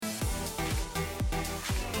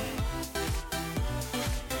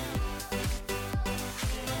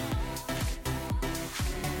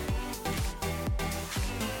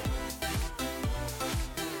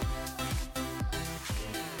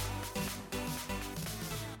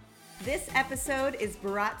This episode is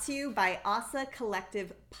brought to you by ASA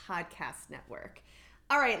Collective Podcast Network.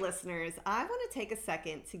 All right, listeners, I want to take a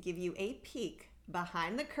second to give you a peek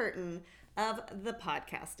behind the curtain of the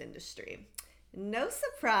podcast industry. No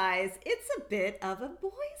surprise, it's a bit of a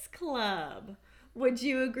boys' club. Would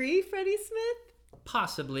you agree, Freddie Smith?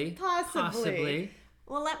 Possibly.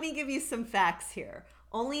 Well, let me give you some facts here.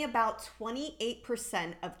 Only about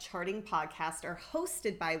 28% of charting podcasts are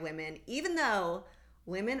hosted by women, even though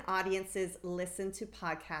women audiences listen to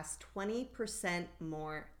podcasts 20%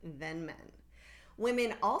 more than men.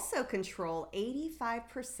 Women also control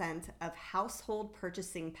 85% of household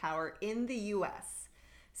purchasing power in the US.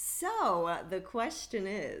 So the question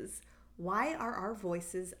is, why are our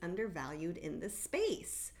voices undervalued in this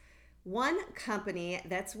space? One company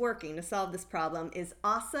that's working to solve this problem is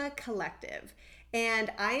ASA Collective.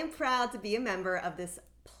 And I am proud to be a member of this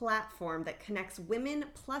platform that connects women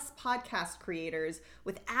plus podcast creators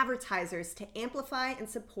with advertisers to amplify and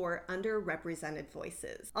support underrepresented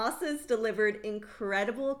voices. ASA's delivered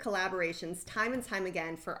incredible collaborations time and time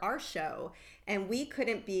again for our show, and we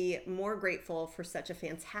couldn't be more grateful for such a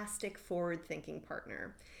fantastic forward-thinking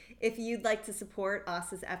partner. If you'd like to support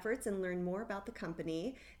ASA's efforts and learn more about the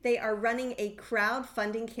company, they are running a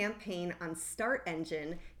crowdfunding campaign on Start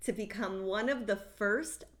Engine to become one of the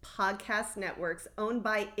first podcast networks owned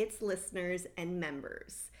by its listeners and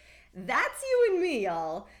members. That's you and me,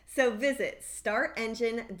 y'all. So visit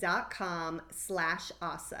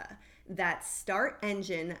startengine.com/ASA. That's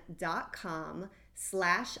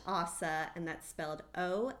startengine.com/ASA, and that's spelled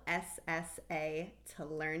OSSA to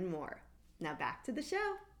learn more. Now back to the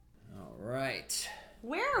show. All right.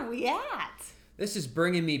 Where are we at? This is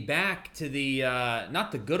bringing me back to the,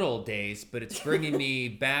 not the good old days, but it's bringing me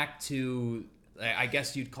back to, I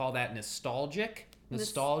guess you'd call that nostalgia.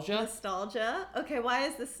 Nostalgia? Okay, why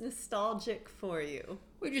is this nostalgic for you?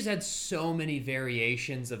 We've just had so many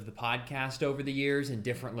variations of the podcast over the years in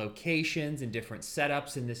different locations and different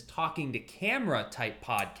setups. And this talking to camera type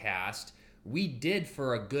podcast, we did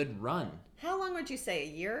for a good run. How long would you say? A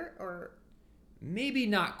year or? Maybe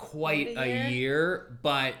not quite a year,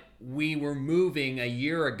 but we were moving a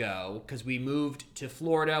year ago because we moved to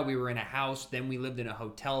Florida. We were in a house, then we lived in a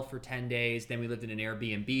hotel for 10 days, then we lived in an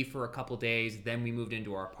Airbnb for a couple days, then we moved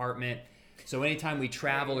into our apartment. So anytime we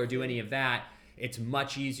travel or do any of that, it's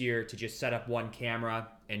much easier to just set up one camera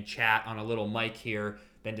and chat on a little mic here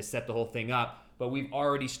than to set the whole thing up. But we've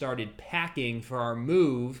already started packing for our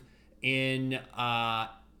move in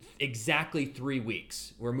exactly 3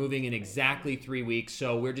 weeks. We're moving in exactly 3 weeks,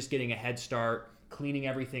 so we're just getting a head start, cleaning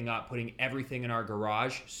everything up, putting everything in our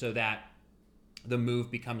garage so that the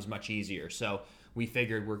move becomes much easier. So we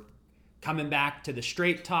figured we're coming back to the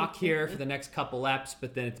straight talk here for the next couple eps,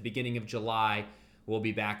 but then at the beginning of July, we'll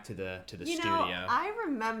be back to the studio. I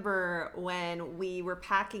remember when we were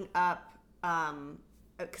packing up,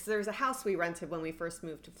 because there's a house we rented when we first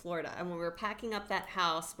moved to Florida. And when we were packing up that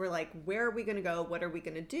house, we're like, where are we going to go? What are we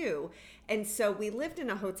going to do? And so we lived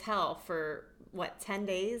in a hotel for, 10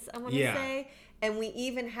 days, I want to say? And we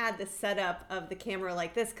even had the setup of the camera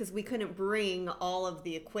like this because we couldn't bring all of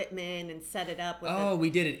the equipment and set it up.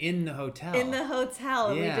 We did it in the hotel. In the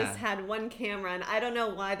hotel. Yeah. We just had one camera. And I don't know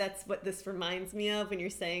why that's what this reminds me of when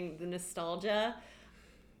you're saying the nostalgia.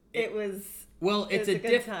 It's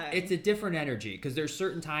a different energy because there's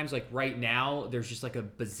certain times like right now there's just like a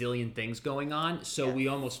bazillion things going on, so we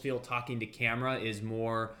almost feel talking to camera is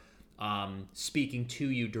more speaking to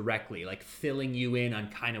you directly, like filling you in on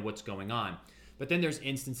kind of what's going on. But then there's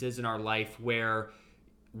instances in our life where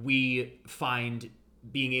we find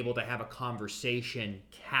being able to have a conversation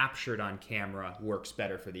captured on camera works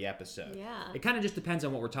better for the episode. Yeah. It kind of just depends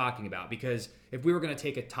on what we're talking about, because if we were going to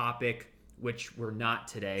take a topic, which we're not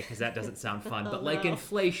today because that doesn't sound fun, but like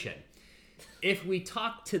inflation. If we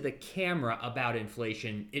talk to the camera about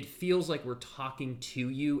inflation, it feels like we're talking to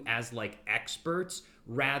you as like experts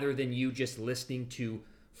rather than you just listening to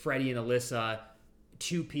Freddie and Alyssa,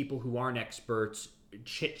 two people who aren't experts,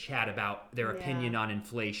 chit-chat about their opinion on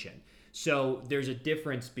inflation. So there's a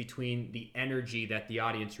difference between the energy that the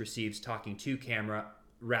audience receives talking to camera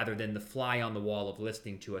rather than the fly on the wall of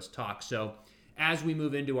listening to us talk. So as we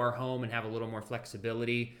move into our home and have a little more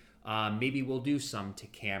flexibility, maybe we'll do some to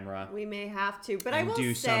camera. We may have to, but I will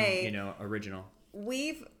do say, some, original.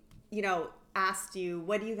 We've, asked you,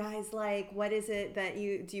 what do you guys like? What is it that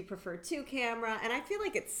do you prefer to camera? And I feel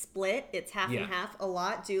like it's split. It's half and half. A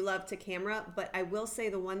lot do love to camera, but I will say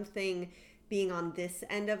the one thing being on this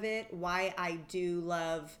end of it, why I do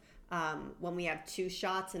love when we have two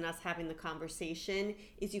shots and us having the conversation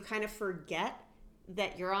is you kind of forget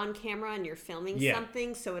that you're on camera and you're filming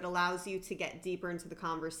something, so it allows you to get deeper into the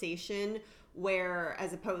conversation, where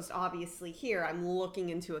as opposed to obviously here, I'm looking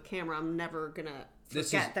into a camera, I'm never going to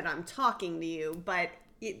forget that I'm talking to you, but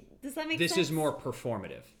does that make sense? This is more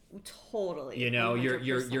performative. Totally. You know,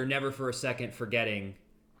 100%. you're never for a second forgetting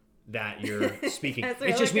that you're speaking.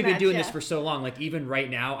 It's just we've been doing this for so long. Like even right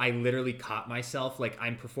now, I literally caught myself like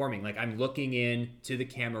I'm performing. Like I'm looking in to the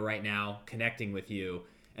camera right now, connecting with you,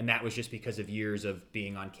 and that was just because of years of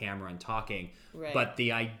being on camera and talking. Right. But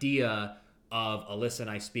the idea of Alyssa and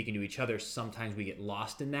I speaking to each other, sometimes we get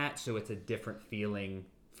lost in that, so it's a different feeling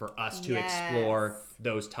for us to explore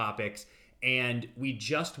those topics. And we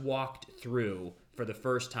just walked through for the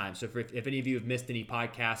first time. So if any of you have missed any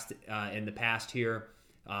podcasts in the past here,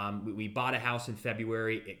 we bought a house in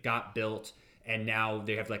February. It got built, and now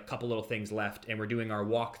they have like a couple little things left, and we're doing our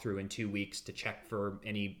walkthrough in 2 weeks to check for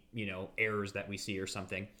any errors that we see or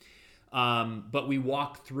something. But we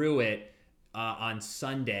walked through it on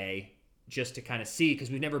Sunday just to kind of see, because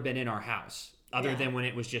we've never been in our house other than when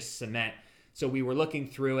it was just cement. So we were looking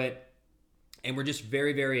through it, and we're just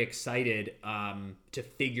very, very excited to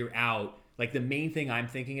figure out, like the main thing I'm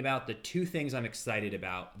thinking about, the two things I'm excited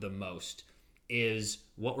about the most is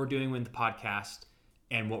what we're doing with the podcast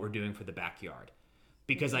and what we're doing for the backyard.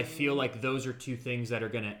 Because I feel like those are two things that are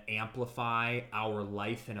going to amplify our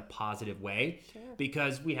life in a positive way. Sure.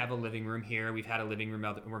 Because we have a living room here, we've had a living room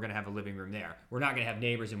out, and we're going to have a living room there. We're not going to have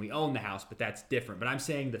neighbors and we own the house, but that's different. But I'm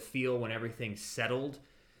saying the feel when everything's settled,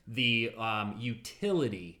 the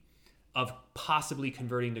utility of possibly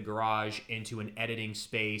converting the garage into an editing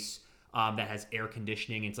space that has air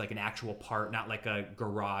conditioning. It's like an actual part, not like a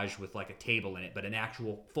garage with like a table in it, but an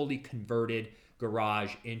actual fully converted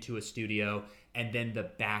garage into a studio. And then the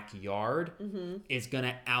backyard is going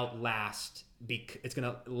to outlast, it's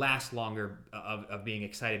going to last longer of being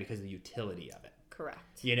excited because of the utility of it. Correct.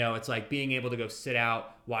 It's like being able to go sit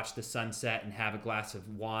out, watch the sunset, and have a glass of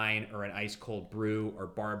wine or an ice cold brew or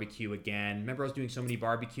barbecue again. Remember I was doing so many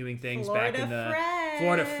barbecuing things back in the...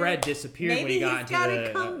 Florida Fred disappeared when he got into the... Maybe he's got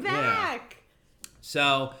to come back.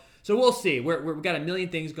 So we'll see. We've got a million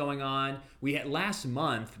things going on. We had last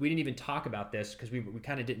month, we didn't even talk about this because we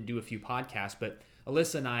kind of didn't do a few podcasts, but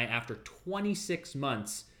Alyssa and I, after 26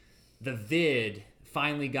 months, the vid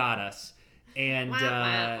finally got us.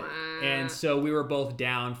 And so we were both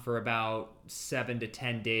down for about 7 to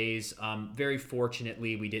 10 days. Very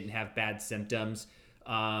fortunately, we didn't have bad symptoms.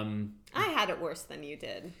 I had it worse than you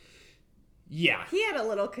did. Yeah. He had a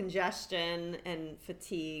little congestion and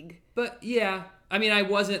fatigue. But yeah, I mean, I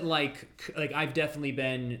wasn't like I've definitely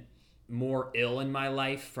been more ill in my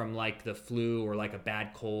life from like the flu or like a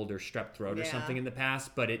bad cold or strep throat or something in the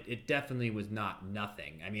past, but it definitely was not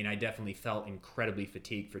nothing. I mean, I definitely felt incredibly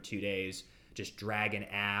fatigued for 2 days, just dragging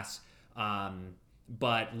ass.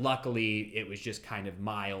 But luckily it was just kind of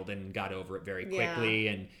mild and got over it very quickly.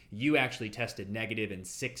 And you actually tested negative in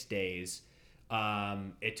 6 days.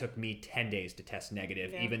 It took me 10 days to test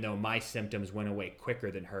negative. Even though my symptoms went away quicker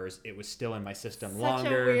than hers, it was still in my system longer.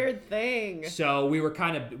 Such a weird thing. So we were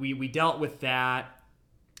we dealt with that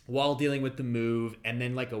while dealing with the move. And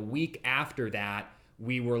then like a week after that,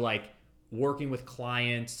 we were like working with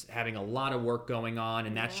clients, having a lot of work going on.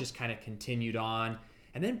 And that's just kind of continued on.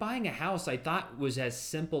 And then buying a house, I thought was as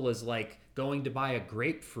simple as like going to buy a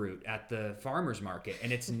grapefruit at the farmer's market.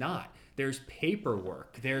 And it's not. There's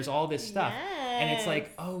paperwork. There's all this stuff. Yes. And it's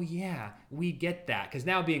like, oh yeah, we get that. Because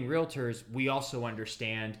now being realtors, we also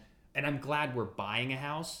understand, and I'm glad we're buying a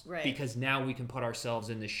house, because now we can put ourselves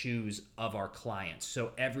in the shoes of our clients.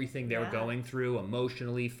 So everything they're going through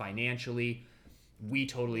emotionally, financially, we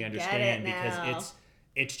totally understand, because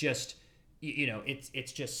it's just,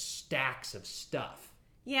 it's just stacks of stuff.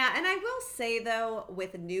 Yeah, and I will say, though,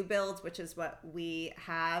 with new builds, which is what we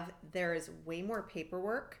have, there is way more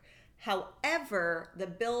paperwork. However, the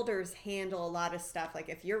builders handle a lot of stuff. Like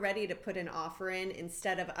if you're ready to put an offer in,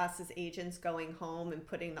 instead of us as agents going home and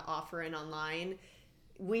putting the offer in online,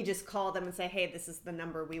 we just call them and say, hey, this is the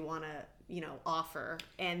number we want to, offer.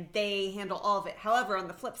 And they handle all of it. However, on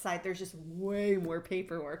the flip side, there's just way more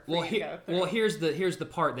paperwork for you to go through. Well, here's the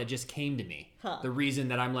part that just came to me. The reason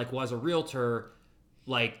that I'm like, well, as a realtor,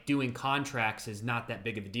 like doing contracts is not that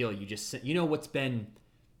big of a deal. You just, what's been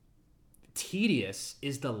tedious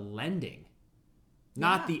is the lending,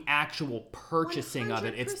 not the actual purchasing 100%. Of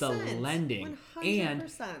it. It's the lending. 100%. And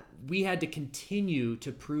we had to continue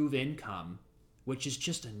to prove income, which is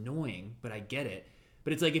just annoying, but I get it.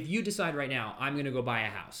 But it's like, if you decide right now, I'm going to go buy a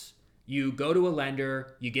house, you go to a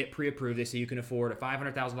lender, you get pre-approved. They say you can afford a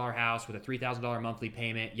 $500,000 house with a $3,000 monthly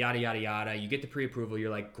payment, yada, yada, yada. You get the pre-approval. You're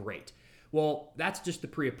like, great. Well, that's just the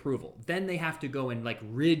pre-approval. Then they have to go and like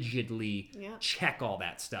rigidly check all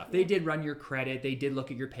that stuff. They did run your credit. They did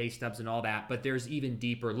look at your pay stubs and all that, but there's even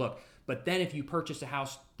deeper look. But then if you purchase a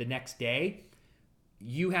house the next day,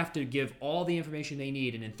 you have to give all the information they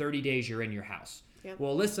need, and in 30 days, you're in your house. Yep.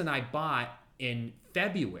 Well, Alyssa and I bought in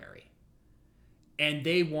February, and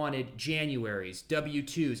they wanted January's,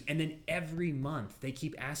 W-2s, and then every month they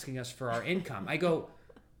keep asking us for our income. I go,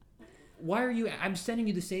 why are you, I'm sending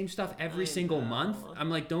you the same stuff every single month. I'm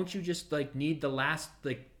like, don't you just like need the last,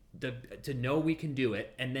 like, to know we can do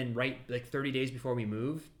it, and then right like 30 days before we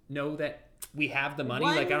move, know that we have the money?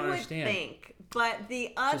 Like, I don't understand. Think, but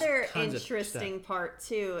the other interesting part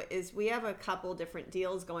too is we have a couple different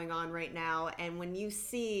deals going on right now, and when you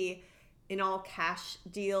see an all cash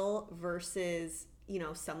deal versus, you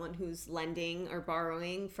know, someone who's lending or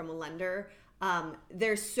borrowing from a lender,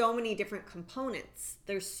 there's so many different components.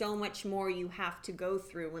 There's so much more you have to go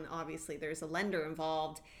through when obviously there's a lender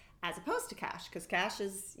involved, as opposed to cash, because cash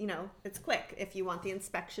is, you know, it's quick. If you want the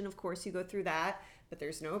inspection, of course, you go through that, but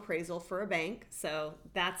there's no appraisal for a bank. So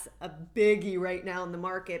that's a biggie right now in the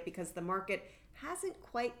market, because the market hasn't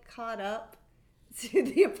quite caught up to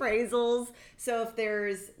the appraisals. So if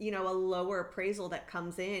there's, you know, a lower appraisal that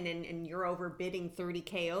comes in and you're overbidding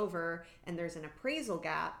 $30K over, and there's an appraisal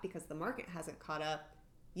gap because the market hasn't caught up,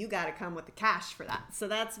 you got to come with the cash for that. So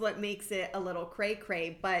that's what makes it a little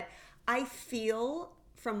cray-cray. But I feel,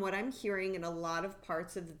 from what I'm hearing in a lot of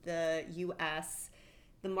parts of the U.S.,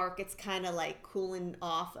 the market's kind of like cooling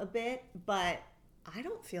off a bit, but I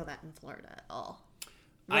don't feel that in Florida at all.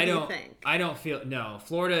 What do you think? I don't feel, no.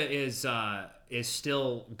 Florida is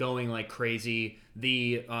still going like crazy.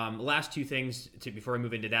 The last two things before I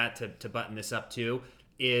move into that to button this up too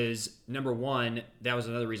is, number one, that was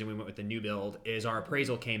another reason we went with the new build, is our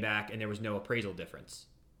appraisal came back and there was no appraisal difference.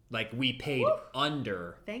 Like, we paid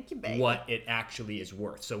under Thank you, babe. what it actually is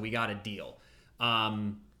worth. So we got a deal.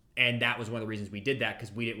 And that was one of the reasons we did that,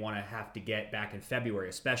 because we didn't want to have to get back in February,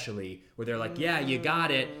 especially, where they're like, yeah, you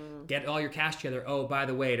got it. Get all your cash together. Oh, by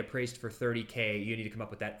the way, it appraised for $30K. You need to come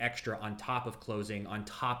up with that extra on top of closing, on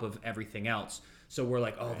top of everything else. So we're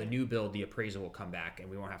like, oh, the new build, the appraisal will come back and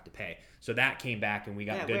we won't have to pay. So that came back and we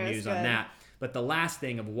got good news on that. But the last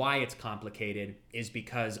thing of why it's complicated is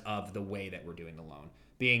because of the way that we're doing the loan.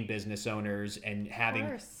 Being business owners and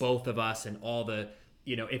having both of us and all the,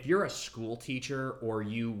 you know, if you're a school teacher or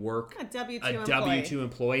you work a W-2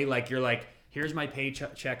 employee, like, you're like, here's my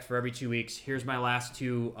paycheck for every 2 weeks. Here's my last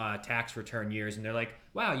two tax return years. And they're like,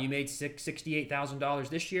 wow, you made $68,000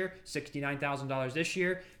 this year, $69,000 this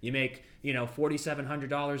year. You make, you know,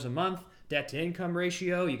 $4,700 a month, debt to income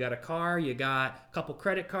ratio. You got a car, you got a couple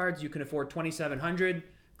credit cards. You can afford $2,700,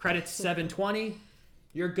 credit's $720.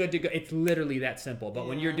 You're good to go. It's literally that simple. But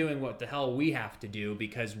when you're doing what the hell we have to do,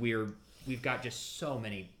 because we've got just so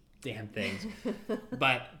many damn things,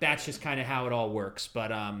 but that's just kind of how it all works. But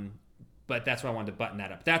that's why I wanted to button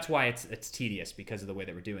that up. That's why it's tedious, because of the way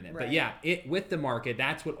that we're doing it. Right. But yeah, with the market,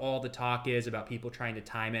 that's what all the talk is about, people trying to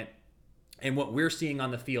time it. And what we're seeing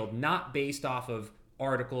on the field, not based off of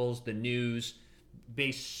articles, the news,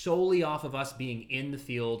 based solely off of us being in the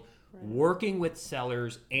field, working with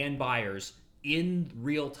sellers and buyers in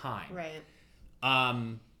real time. Right.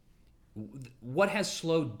 What has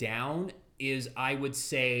slowed down is, I would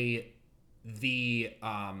say, the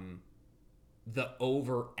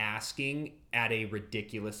over asking at a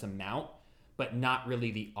ridiculous amount, but not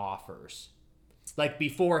really the offers. Like,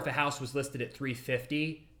 before, if a house was listed at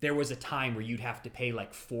 $350, there was a time where you'd have to pay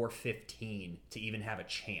like $415 to even have a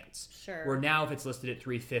chance. Sure. Where now, if it's listed at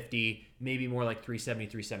 $350, maybe more like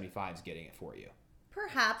 $370, $375 is getting it for you.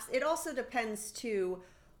 Perhaps. It also depends to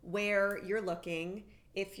where you're looking.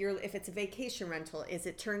 If it's a vacation rental, is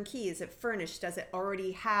it turnkey? Is it furnished? Does it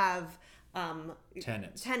already have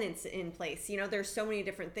tenants in place? You know, there's so many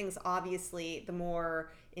different things. Obviously, the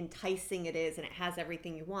more enticing it is and it has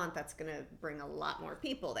everything you want, that's going to bring a lot more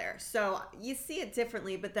people there. So you see it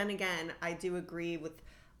differently. But then again, I do agree with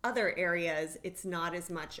other areas, it's not as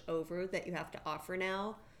much over that you have to offer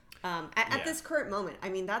now. At this current moment, I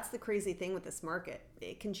mean, that's the crazy thing with this market.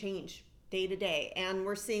 It can change day to day. And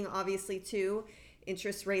we're seeing, obviously, too,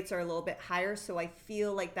 interest rates are a little bit higher. So I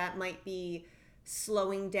feel like that might be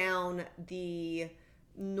slowing down the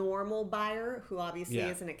normal buyer, who obviously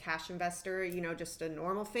isn't a cash investor, you know, just a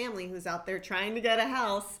normal family who's out there trying to get a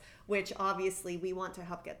house, which obviously we want to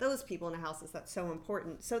help get those people into houses. That's so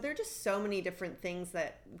important. So there are just so many different things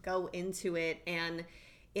that go into it. And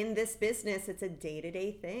in this business, it's a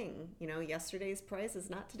day-to-day thing. You know, yesterday's price is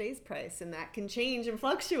not today's price, and that can change and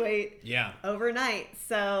fluctuate overnight.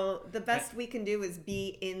 So the best we can do is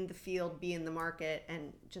be in the field, be in the market,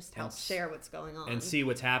 and just help share what's going on. And see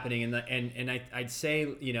what's happening. And I'd say,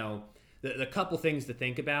 you know, the couple things to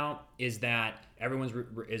think about is that everyone's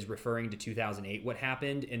is referring to 2008, what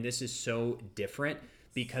happened, and this is so different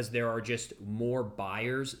because there are just more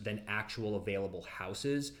buyers than actual available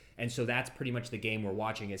houses. And so that's pretty much the game we're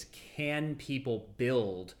watching is, can people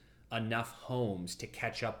build enough homes to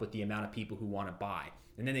catch up with the amount of people who want to buy?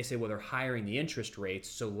 And then they say, well, they're hiring the interest rates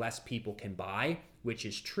so less people can buy, which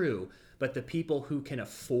is true. But the people who can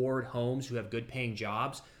afford homes, who have good paying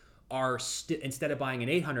jobs, are instead of buying an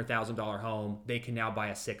 $800,000 home, they can now buy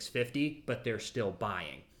a $650,000, but they're still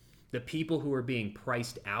buying. The people who are being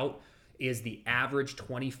priced out is the average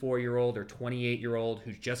 24-year-old or 28-year-old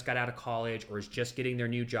who's just got out of college or is just getting their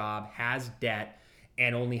new job, has debt,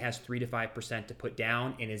 and only has 3 to 5% to put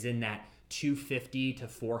down and is in that $250,000 to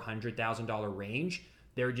 $400,000 range.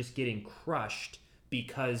 They're just getting crushed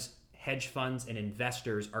because hedge funds and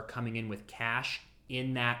investors are coming in with cash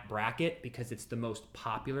in that bracket because it's the most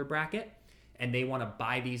popular bracket, and they want to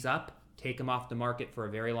buy these up, take them off the market for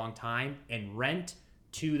a very long time, and rent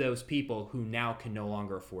to those people who now can no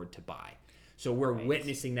longer afford to buy. So we're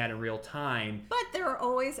witnessing that in real time. But there are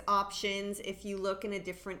always options if you look in a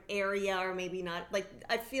different area, or maybe not. Like,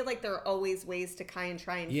 I feel like there are always ways to kind of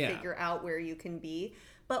try and figure out where you can be.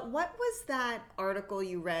 But what was that article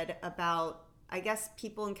you read about, I guess,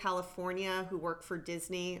 people in California who work for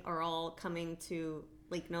Disney are all coming to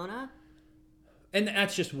Lake Nona? And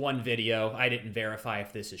that's just one video. I didn't verify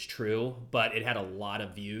if this is true, but it had a lot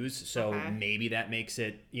of views. So maybe that makes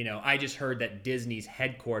it, you know, I just heard that Disney's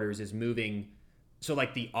headquarters is moving. So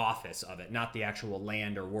like the office of it, not the actual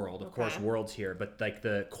land or world. Of course, world's here, but like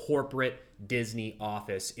the corporate Disney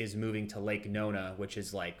office is moving to Lake Nona, which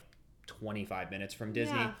is like 25 minutes from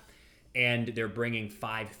Disney. Yeah. And they're bringing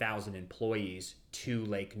 5,000 employees to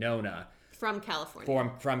Lake Nona. From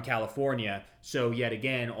California. From California. So yet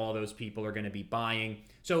again, all those people are going to be buying.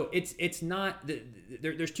 So it's not,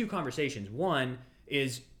 there's two conversations. One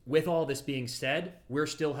is, with all this being said, we're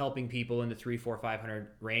still helping people in the 300, 400, 500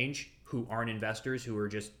 range who aren't investors, who are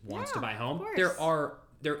just wants to buy home. There are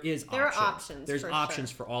options. There's options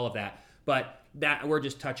for all of that. But that we're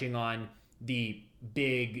just touching on the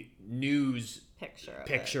big news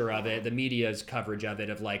picture of it, the media's coverage of it,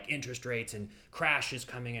 of like interest rates and crashes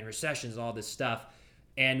coming and recessions and all this stuff.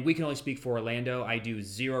 And we can only speak for Orlando. I do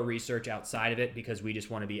zero research outside of it because we just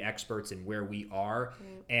want to be experts in where we are.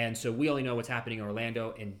 And so we only know what's happening in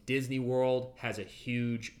Orlando, and Disney World has a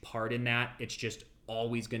huge part in that. It's just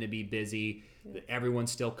always going to be busy.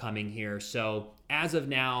 Everyone's still coming here. So as of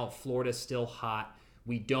now, Florida's still hot.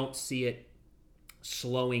 We don't see it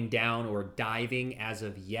slowing down or diving as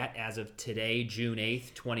of yet, as of today, June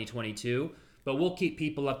 8th, 2022. But we'll keep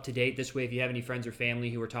people up to date. This way, if you have any friends or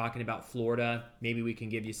family who are talking about Florida, maybe we can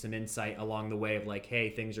give you some insight along the way of like,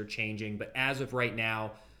 hey, things are changing. But as of right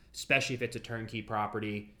now, especially if it's a turnkey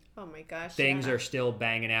property, oh my gosh, things are still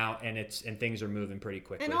banging out, and things are moving pretty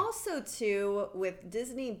quickly. And also too, with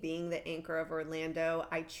Disney being the anchor of Orlando,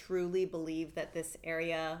 I truly believe that this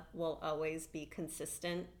area will always be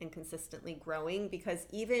consistent and consistently growing, because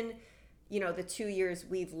even, you know, the 2 years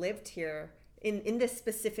we've lived here in this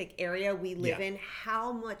specific area we live in,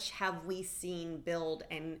 how much have we seen build?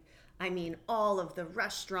 And I mean, all of the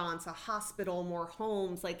restaurants, a hospital, more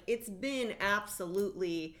homes, like it's been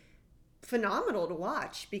absolutely phenomenal to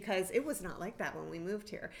watch, because it was not like that when we moved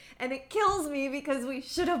here. And it kills me because we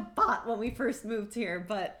should have bought when we first moved here.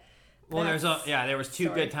 But well, there was two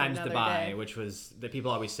good times to buy, which was that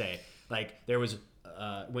people always say, like, there was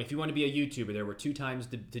if you want to be a YouTuber, there were 2 times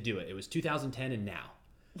to do it. It was 2010 and now.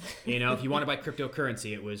 You know, if you want to buy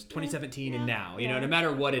cryptocurrency, it was 2017 and now. You know, no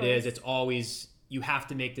matter what it is, it's always, you have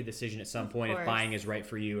to make the decision at some point if buying is right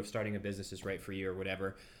for you, if starting a business is right for you, or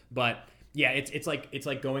whatever. But yeah, it's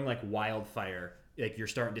like going like wildfire. Like, you're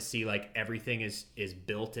starting to see like everything is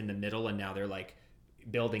built in the middle, and now they're like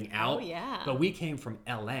building out. Oh yeah. But we came from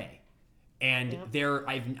LA, and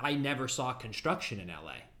I never saw construction in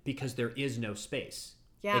LA because there is no space.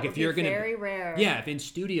 Yeah, like, if you're gonna, very rare. Yeah, if in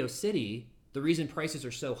Studio City, the reason prices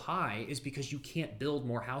are so high is because you can't build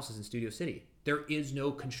more houses in Studio City. There is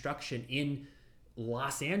no construction in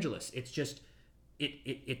Los Angeles. It's just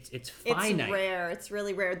it's finite. It's rare. It's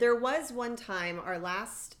really rare. There was one time, our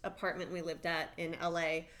last apartment we lived at in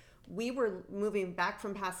LA, we were moving back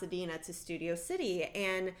from Pasadena to Studio City,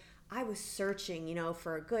 and I was searching, you know,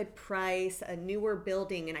 for a good price, a newer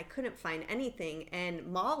building, and I couldn't find anything. And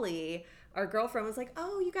Molly, our girlfriend was like,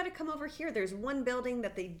 "Oh, you got to come over here. There's one building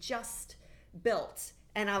that they just built."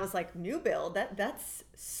 And I was like, "New build? That's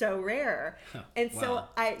so rare." And so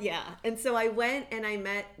I went and I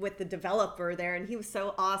met with the developer there, and he was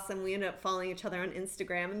so awesome. We ended up following each other on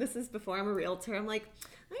Instagram, and this is before I'm a realtor. I'm like,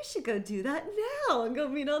 I should go do that now and go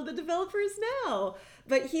meet all the developers now.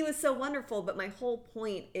 But he was so wonderful. But my whole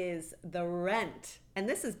point is the rent. And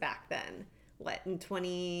this is back then. What, in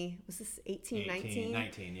 18, 19?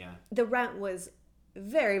 19, yeah. The rent was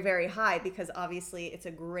very, very high because obviously it's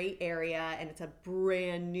a great area and it's a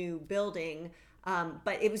brand new building.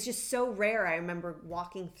 But it was just so rare. I remember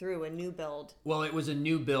walking through a new build. Well, it was a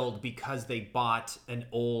new build because they bought an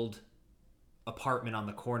old apartment on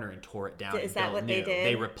the corner and tore it down. Is that what they did?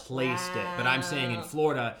 They replaced it. But I'm saying in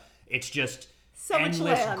Florida, it's just so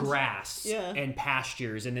endless grass and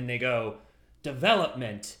pastures. And then they go,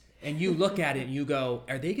 development. And you look at it and you go,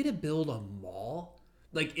 are they going to build a mall?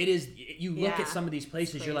 Like it is, you look at some of these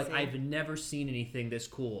places, you're like, I've never seen anything this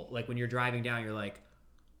cool. Like when you're driving down, you're like,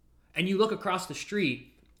 and you look across the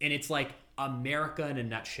street and it's like America in a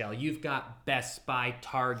nutshell. You've got Best Buy,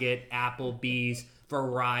 Target, Applebee's,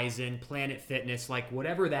 Verizon, Planet Fitness, like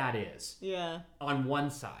whatever that is. Yeah. On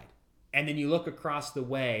one side. And then you look across the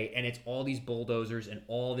way and it's all these bulldozers and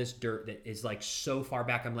all this dirt that is like so far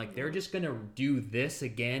back. I'm like, they're just going to do this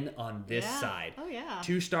again on this side. Oh, yeah.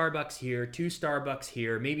 2 Starbucks here, 2 Starbucks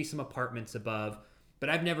here, maybe some apartments above.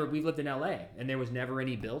 But we've lived in LA and there was never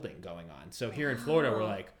any building going on. So here in Florida, we're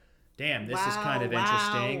like, damn, this is kind of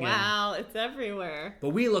interesting. Wow, it's everywhere. But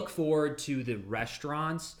we look forward to the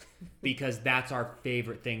restaurants because that's our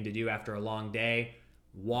favorite thing to do after a long day.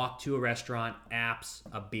 Walk to a restaurant, apps,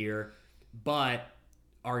 a beer. But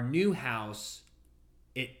our new house,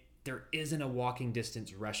 there isn't a walking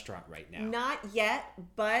distance restaurant right now. Not yet,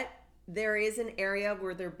 but there is an area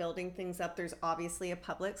where they're building things up. There's obviously a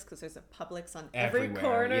Publix because there's a Publix on every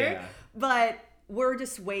corner. Yeah. But we're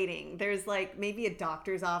just waiting. There's like maybe a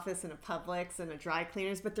doctor's office and a Publix and a dry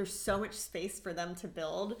cleaners, but there's so much space for them to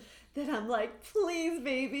build that I'm like, please,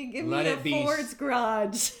 baby, give me a Ford's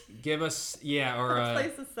garage. Give us, or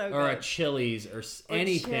place is so or good. A Chili's or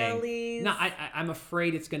anything. Chili's. No, I'm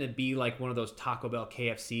afraid it's going to be like one of those Taco Bell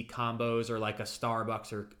KFC combos or like a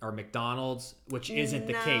Starbucks or McDonald's, which isn't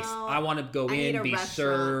the case. I want to go in, be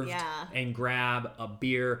served, and grab a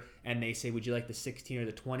beer, and they say, would you like the 16 or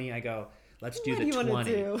the 20? I go, let's do the 20.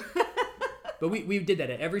 Do? But we did that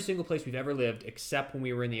at every single place we've ever lived, except when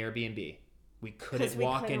we were in the Airbnb. We couldn't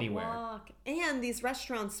walk anywhere. And these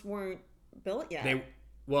restaurants weren't built yet.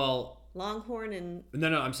 Longhorn and...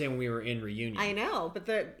 No, I'm saying when we were in Reunion. I know,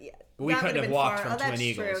 but we couldn't have walked from Twin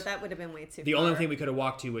Eagles. That's true. That would have been way too far. The only thing we could have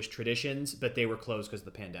walked to was Traditions, but they were closed because of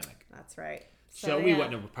the pandemic. That's right. So we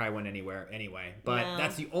wouldn't have probably went anywhere anyway. But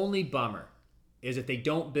that's the only bummer, is if they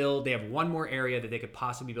don't build, they have one more area that they could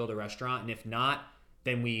possibly build a restaurant, and if not,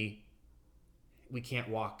 then we can't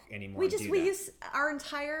walk anymore. We use our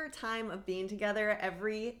entire time of being together,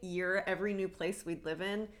 every year, every new place we'd live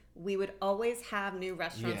in, we would always have new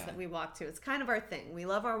restaurants that we walk to. It's kind of our thing. We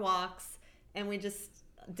love our walks, and we just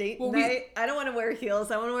date night. I don't want to wear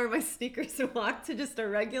heels. I want to wear my sneakers and walk to just a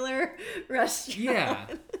regular restaurant. Yeah.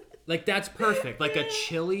 Like, that's perfect. Like a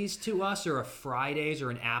Chili's to us, or a Fridays, or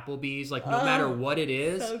an Applebee's. Like, no matter what it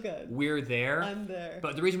is, so good. We're there. I'm there.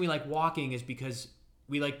 But the reason we like walking is because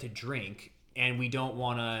we like to drink. And we don't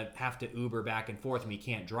want to have to Uber back and forth, and we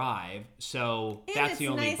can't drive. So that's the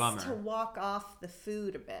only bummer. It's nice to walk off the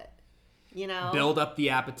food a bit, Build up the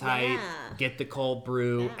appetite, get the cold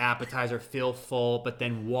brew, appetizer, feel full, but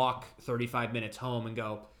then walk 35 minutes home and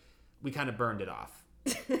go, we kind of burned it off.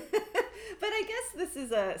 But I guess this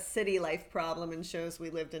is a city life problem, and shows we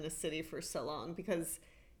lived in a city for so long, because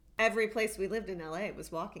every place we lived in LA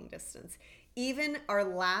was walking distance. Even our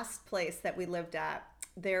last place that we lived at,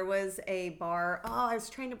 there was a bar. Oh, I was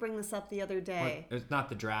trying to bring this up the other day. It's not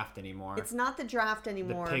the Draft anymore. It's not the Draft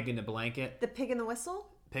anymore. The Pig in the Blanket. The Pig in the Whistle?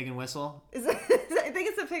 Pig and Whistle? I think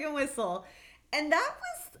it's a Pig and Whistle. And that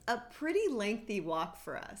was a pretty lengthy walk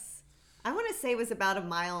for us. I want to say it was about 1.5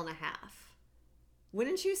 miles.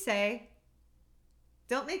 Wouldn't you say?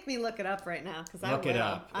 Don't make me look it up right now, because I will. Look it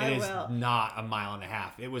up. It is not 1.5 miles.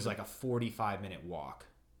 It was like a 45-minute walk.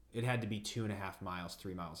 It had to be 2.5 miles,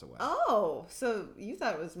 3 miles away. Oh, so you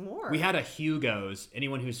thought it was more. We had a Hugo's.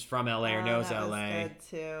 Anyone who's from LA or knows that LA, was good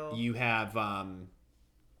too. You have,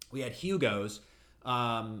 we had Hugo's,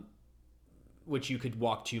 which you could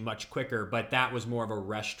walk to much quicker, but that was more of a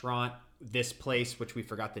restaurant. This place, which we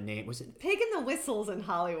forgot the name, was it? Pig and the Whistle's in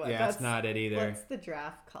Hollywood. Yeah, that's not it either. What's the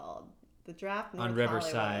Draft called? The Draft North on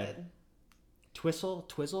Riverside. Hollywood.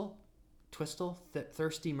 Twizzle? Twistle?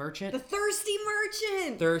 Thirsty Merchant? The Thirsty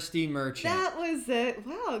Merchant! Thirsty Merchant. That was it.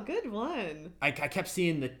 Wow, good one. I kept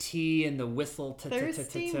seeing the T and the whistle.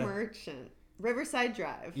 Thirsty Merchant. Riverside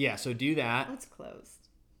Drive. Yeah, so do that. Oh, it's closed.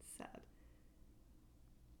 Sad.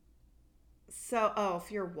 So,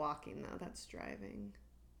 if you're walking, though, that's driving.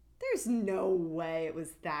 There's no way it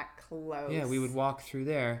was that close. Yeah, we would walk through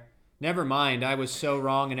there. Never mind, I was so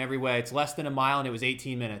wrong in every way. It's less than a mile and it was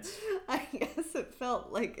 18 minutes. I guess it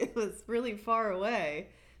felt like it was really far away.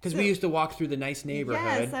 Because we used to walk through the nice neighborhood.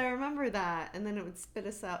 Yes, I remember that. And then it would spit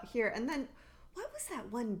us out here. And then, what was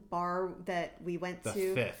that one bar that we went to?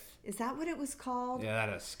 The Fifth. Is that what it was called? Yeah, that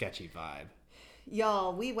had a sketchy vibe.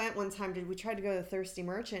 Y'all, we went one time. We tried to go to the Thirsty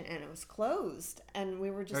Merchant and it was closed. And we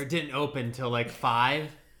were just... Or it didn't open till like 5.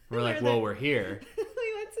 We're like, well, we're here.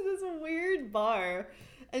 We went to this weird bar.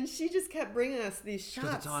 And she just kept bringing us these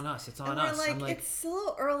shots. It's on us. It's on and us. We're like, it's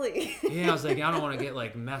so early. Yeah, I was like, I don't want to get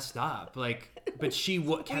like messed up. Like, but she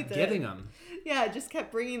kept giving them. Yeah, just kept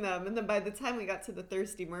bringing them. And then by the time we got to the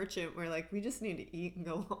Thirsty Merchant, we're like, we just need to eat and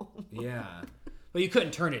go home. Yeah. But you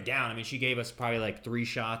couldn't turn it down. I mean, she gave us probably like 3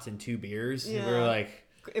 shots and 2 beers. Yeah. And we were like...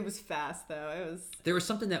 It was fast, though. There was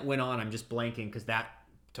something that went on. I'm just blanking because that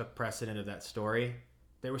took precedent of that story.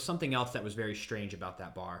 There was something else that was very strange about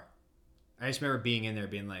that bar. I just remember being in there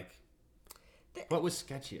being like, what was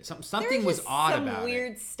sketchy? Something was odd about it. Some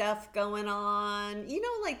weird stuff going on. You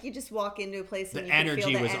know, like you just walk into a place and the you can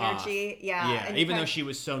feel the energy. Off. Yeah. Even though she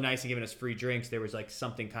was so nice and giving us free drinks, there was like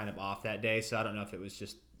something kind of off that day. So I don't know if it was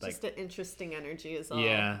just like... Just an interesting energy is all.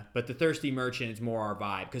 Yeah. But the Thirsty Merchant is more our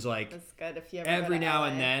vibe. Because like... That's good if you ever every now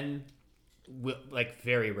and then... like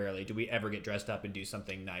very rarely do we ever get dressed up and do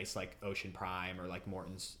something nice like Ocean Prime or like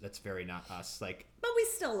Morton's. That's very not us. Like, but we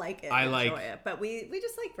still like it. Enjoy it. But we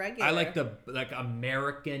just like regular. I like the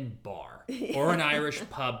American bar or an Irish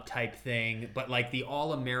pub type thing, but like the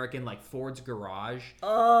all American like Ford's Garage.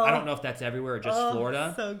 Oh, I don't know if that's everywhere or just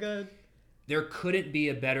Florida. So good. There couldn't be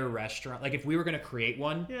a better restaurant. Like if we were gonna create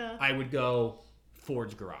one, I would go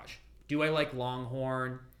Ford's Garage. Do I like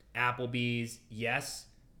Longhorn, Applebee's? Yes.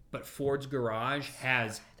 But Ford's Garage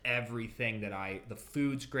has everything the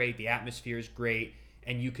food's great, the atmosphere's great,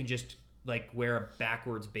 and you can just like wear a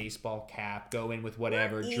backwards baseball cap, go in with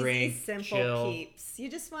whatever, drink, simple chill. Peeps. You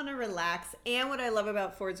just want to relax. And what I love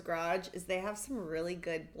about Ford's Garage is they have some really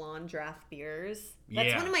good blonde draft beers.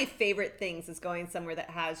 That's one of my favorite things is going somewhere that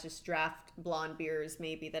has just draft blonde beers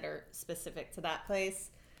maybe that are specific to that place.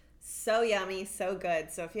 So yummy, so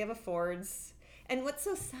good. So if you have a Ford's... And what's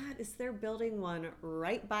so sad is they're building one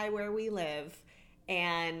right by where we live,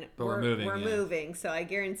 and we're moving. So I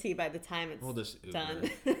guarantee by the time it's done,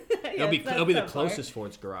 it'll be the closest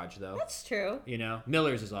Ford's Garage though. That's true. You know,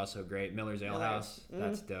 Miller's is also great. Miller's Ale House,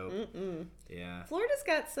 that's dope. Yeah. Florida's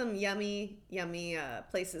got some yummy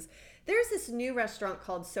places. There's this new restaurant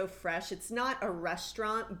called So Fresh. It's not a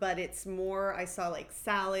restaurant, but it's more. I saw like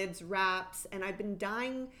salads, wraps, and I've been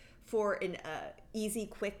dying for an easy,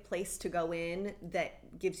 quick place to go in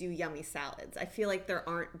that gives you yummy salads. I feel like there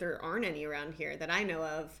aren't any around here that I know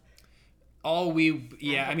of.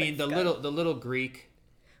 I mean the Little Greek.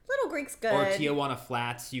 Little Greek's good. Or Tijuana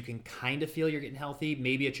Flats, you can kind of feel you're getting healthy.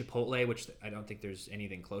 Maybe a Chipotle, which I don't think there's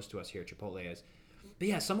anything close to us here. Chipotle is. But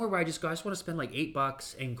yeah, somewhere where I just want to spend like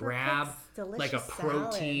 $8 and grab like a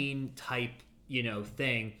protein type,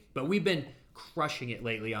 thing. But we've been crushing it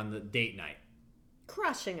lately on the date night.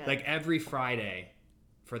 Crushing it. Like every Friday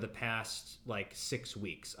for the past like 6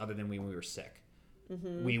 weeks, other than when we were sick.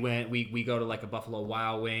 Mm-hmm. We go to like a Buffalo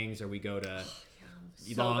Wild Wings, or we go to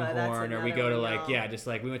Longhorn, or we go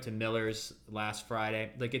to we went to Miller's last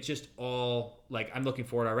Friday. Like it's just all like I'm looking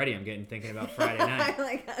forward already. I'm thinking about Friday night. I'm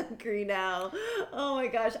like hungry now. Oh my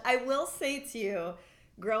gosh. I will say to you,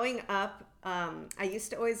 growing up, I used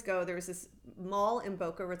to always go, there was this mall in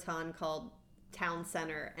Boca Raton called Town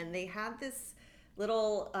Center, and they had this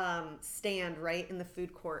little stand right in the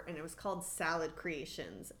food court, and it was called Salad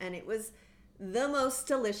Creations, and it was the most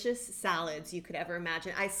delicious salads you could ever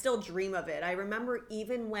imagine. I still dream of it. I remember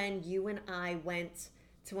even when you and I went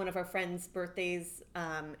to one of our friends' birthdays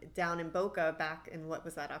down in Boca back in, what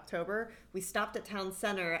was that, October? We stopped at Town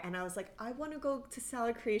Center, and I was like, I want to go to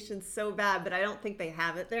Salad Creations so bad, but I don't think they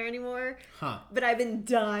have it there anymore. Huh. But I've been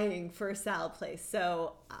dying for a salad place,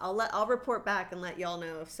 so I'll report back and let y'all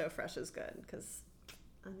know if So Fresh is good, because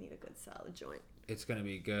I need a good salad joint. It's gonna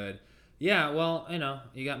be good. Yeah, well,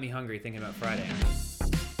 you got me hungry thinking about Friday.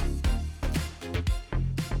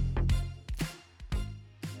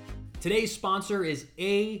 Today's sponsor is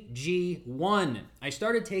AG1. I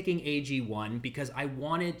started taking AG1 because I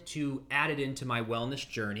wanted to add it into my wellness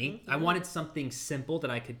journey. I wanted something simple that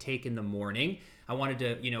I could take in the morning. I wanted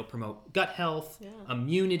to, promote gut health,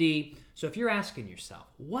 immunity. So if you're asking yourself,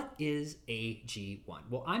 what is AG1?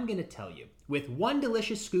 Well, I'm going to tell you. With one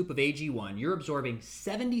delicious scoop of AG1, you're absorbing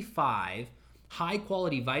 75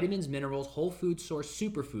 high-quality vitamins, minerals, whole food source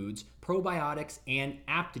superfoods, probiotics, and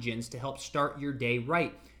adaptogens to help start your day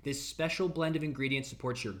right. This special blend of ingredients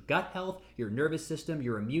supports your gut health, your nervous system,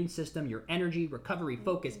 your immune system, your energy, recovery,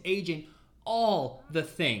 focus, aging, all the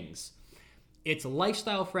things. It's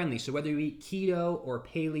lifestyle friendly, so whether you eat keto or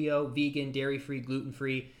paleo, vegan, dairy-free,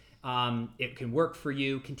 gluten-free, it can work for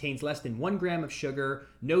you. Contains less than 1 gram of sugar,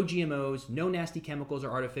 no GMOs, no nasty chemicals or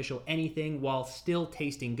artificial anything, while still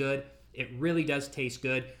tasting good. It really does taste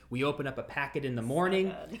good. We open up a packet in the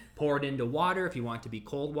morning, pour it into water. If you want it to be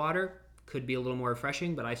cold water, could be a little more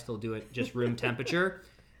refreshing, but I still do it just room temperature.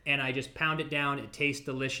 And I just pound it down. It tastes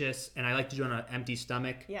delicious. And I like to do it on an empty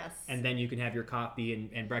stomach. Yes. And then you can have your coffee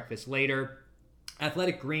and breakfast later.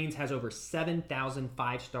 Athletic Greens has over 7,000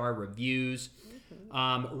 5-star reviews.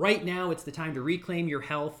 Right now, it's the time to reclaim your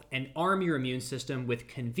health and arm your immune system with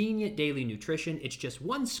convenient daily nutrition. It's just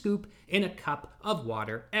 1 scoop in a cup of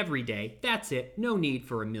water every day. That's it. No need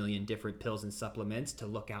for a million different pills and supplements to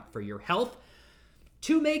look out for your health.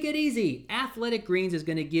 To make it easy, Athletic Greens is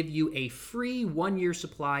going to give you a free 1-year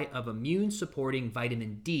supply of immune-supporting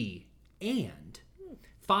vitamin D and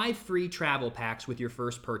 5 free travel packs with your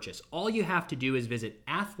first purchase. All you have to do is visit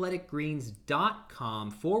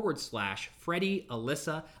athleticgreens.com/Freddie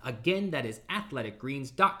Alyssa. Again, that is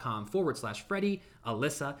athleticgreens.com/Freddie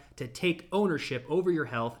Alyssa to take ownership over your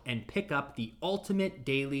health and pick up the ultimate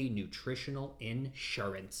daily nutritional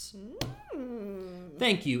insurance.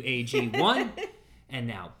 Thank you, AG1. And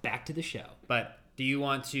now back to the show. But do you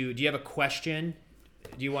have a question?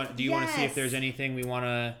 Do you want to see if there's anything we want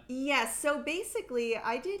to... Yes. So basically,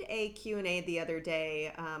 I did a Q&A the other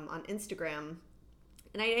day on Instagram,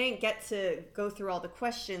 and I didn't get to go through all the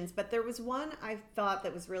questions, but there was one I thought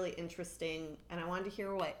that was really interesting, and I wanted to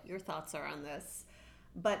hear what your thoughts are on this.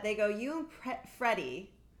 But they go, you and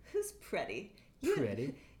Freddie... Who's Freddie?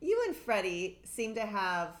 Freddie. You and Freddie seem to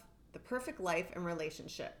have the perfect life and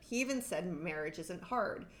relationship. He even said marriage isn't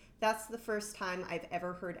hard. That's the first time I've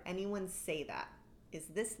ever heard anyone say that. Is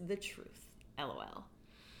this the truth? LOL.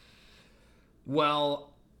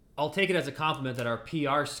 Well, I'll take it as a compliment that our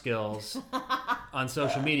PR skills on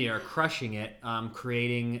social media are crushing it,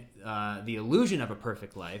 creating the illusion of a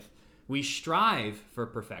perfect life. We strive for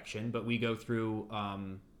pperfection, but we go through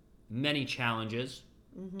many challenges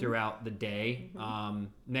throughout the day,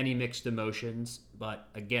 many mixed emotions. But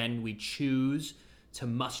again, we choose to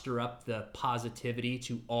muster up the positivity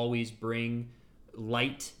to always bring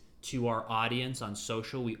light to our audience on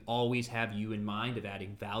social. We always have you in mind of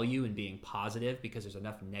adding value and being positive, because there's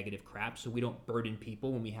enough negative crap. So we don't burden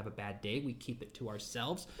people when we have a bad day. We keep it to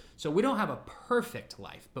ourselves. So we don't have a perfect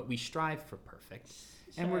life, but we strive for perfect.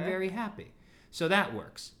 Sure. And we're very happy. So that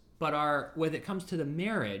works. But when it comes to the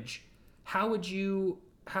marriage, how would you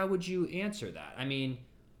answer that? I mean,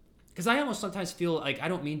 because I almost sometimes feel like I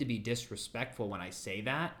don't mean to be disrespectful when I say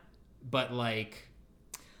that, but like...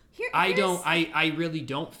 I really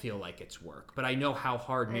don't feel like it's work, but I know how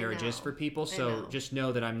hard marriage is for people. So just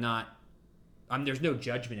know that there's no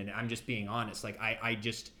judgment in it. I'm just being honest. Like I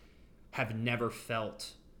just have never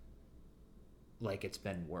felt like it's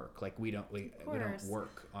been work. Like we don't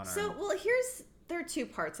work on our... So, there are 2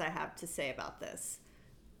 parts I have to say about this.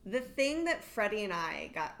 The thing that Freddie and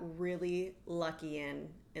I got really lucky in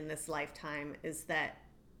this lifetime is that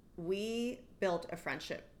we built a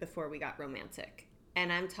friendship before we got romantic. And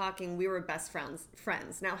I'm talking, we were best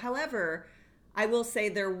friends. Now, however, I will say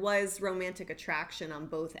there was romantic attraction on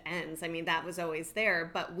both ends. I mean, that was always there.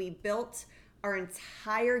 But we built our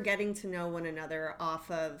entire getting to know one another off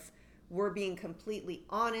of we're being completely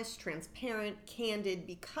honest, transparent, candid,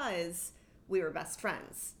 because we were best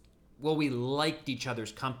friends. Well, we liked each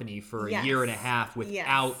other's company for a year and a half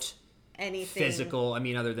without anything physical. I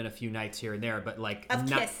mean, other than a few nights here and there. But like of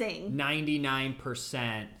kissing.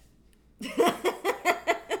 99%...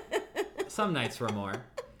 Some nights were more.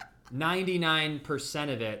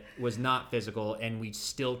 99% of it was not physical, and we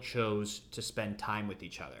still chose to spend time with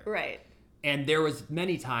each other. Right. And there was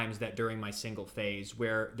many times that during my single phase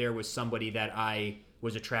where there was somebody that I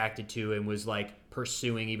was attracted to and was like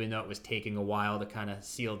pursuing, even though it was taking a while to kind of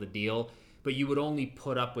seal the deal. But you would only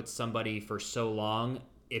put up with somebody for so long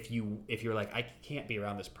if you're like, I can't be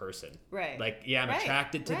around this person. Right. Like, yeah, I'm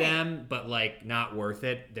attracted to them, but like not worth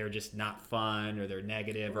it. They're just not fun, or they're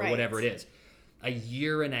negative, or whatever it is. a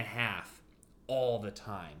year and a half all the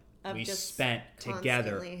time. We spent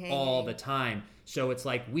together all the time. So it's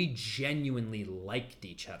like we genuinely liked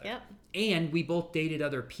each other. Yep. And we both dated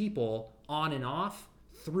other people on and off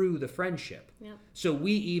through the friendship. Yep. So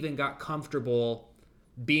we even got comfortable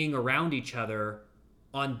being around each other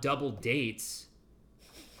on double dates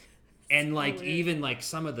and like weird. Even like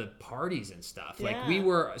some of the parties and stuff. Yeah. Like we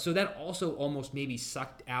were, so that also almost maybe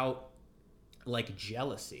sucked out like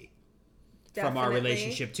jealousy from our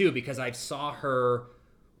relationship too, because I saw her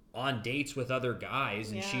on dates with other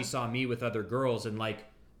guys and she saw me with other girls and like,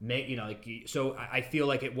 you know, like, so I feel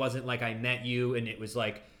like it wasn't like I met you and it was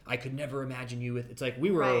like, I could never imagine you with, it's like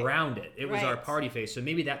we were around it. It was our party face. So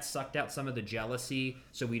maybe that sucked out some of the jealousy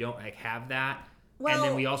so we don't like have that. Well, and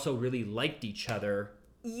then we also really liked each other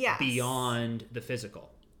beyond the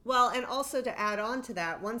physical. Well, and also to add on to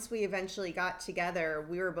that, once we eventually got together,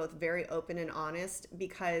 we were both very open and honest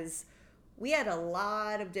because we had a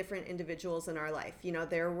lot of different individuals in our life. You know,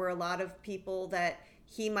 there were a lot of people that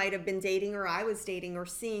he might have been dating or I was dating or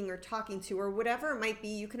seeing or talking to or whatever it might be.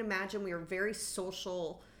 You can imagine we were very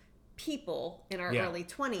social people in our early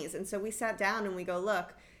 20s. And so we sat down and we go,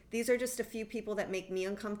 look, these are just a few people that make me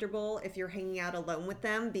uncomfortable if you're hanging out alone with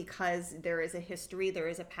them because there is a history, there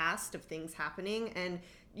is a past of things happening. And,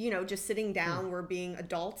 you know, just sitting down, we're being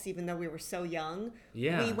adults, even though we were so young.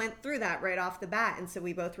 Yeah. We went through that right off the bat. And so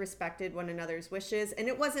we both respected one another's wishes. And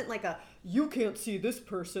it wasn't like you can't see this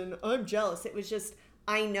person, I'm jealous. It was just,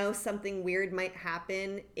 I know something weird might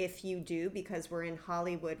happen if you do because we're in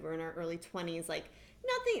Hollywood, we're in our early 20s, like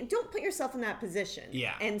nothing, don't put yourself in that position.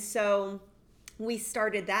 Yeah. And so we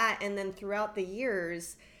started that. And then throughout the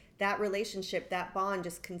years, that relationship, that bond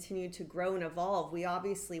just continued to grow and evolve. We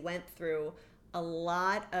obviously went through a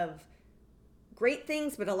lot of great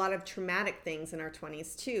things, but a lot of traumatic things in our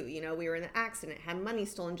 20s too. You know, we were in an accident, had money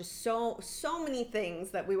stolen, just so many things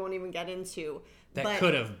that we won't even get into. That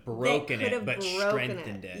could have broken it, but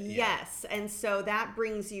strengthened it. Yes. And so that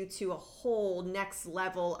brings you to a whole next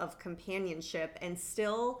level of companionship. And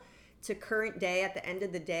still to current day, at the end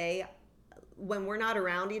of the day, when we're not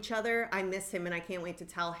around each other, I miss him and I can't wait to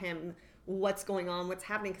tell him what's going on, what's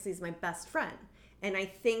happening, because he's my best friend. And I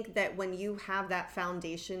think that when you have that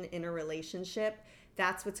foundation in a relationship,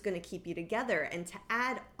 that's what's going to keep you together. And to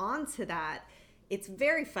add on to that, it's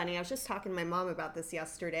very funny. I was just talking to my mom about this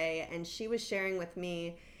yesterday, and she was sharing with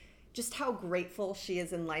me just how grateful she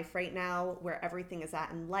is in life right now, where everything is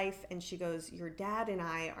at in life. And she goes, your dad and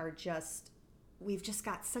I are we've just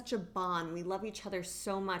got such a bond. We love each other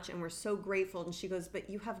so much, and we're so grateful. And she goes, but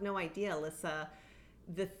you have no idea, Alyssa,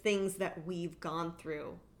 the things that we've gone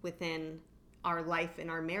through within our life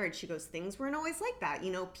and our marriage. She goes, things weren't always like that.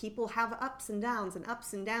 You know, people have ups and downs and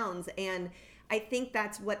ups and downs. And I think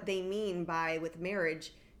that's what they mean by with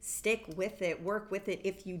marriage, stick with it, work with it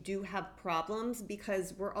if you do have problems,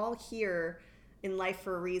 because we're all here in life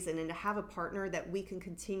for a reason. And to have a partner that we can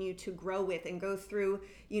continue to grow with and go through,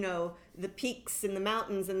 you know, the peaks and the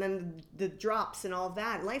mountains and then the drops and all of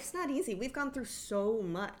that. Life's not easy. We've gone through so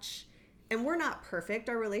much and we're not perfect.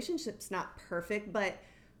 Our relationship's not perfect, but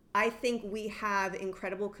I think we have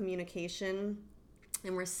incredible communication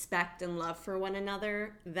and respect and love for one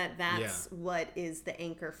another, that's what is the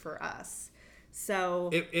anchor for us. So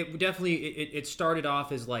it definitely it started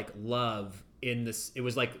off as like love in this. It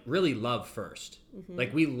was like really love first. Mm-hmm.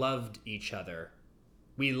 Like we loved each other.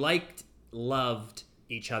 We loved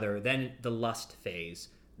each other. Then the lust phase,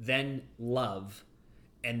 then love,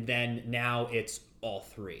 and then now it's all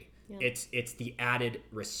three. Yeah. It's the added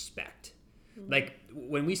respect. Mm-hmm. Like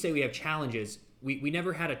when we say we have challenges, we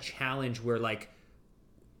never had a challenge where like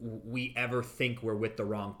we ever think we're with the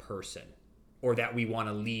wrong person or that we want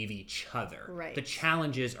to leave each other. Right. The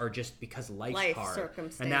challenges are just because life's hard.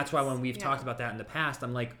 And that's why when we've talked about that in the past,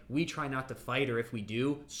 I'm like, we try not to fight, or if we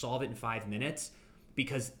do, solve it in 5 minutes,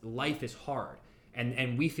 because life is hard.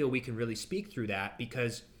 And we feel we can really speak through that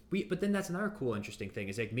because but then that's another cool, interesting thing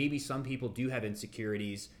is like maybe some people do have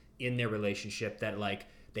insecurities in their relationship that like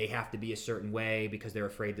they have to be a certain way because they're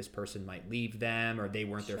afraid this person might leave them or they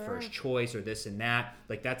weren't their first choice or this and that.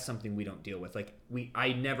 Like that's something we don't deal with. Like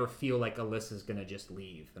I never feel like Alyssa's gonna just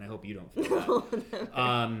leave, and I hope you don't feel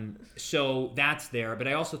that. So that's there. But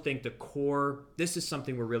I also think the core, this is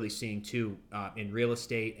something we're really seeing too in real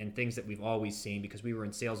estate and things that we've always seen because we were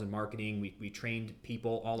in sales and marketing. We trained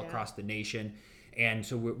people all across the nation. And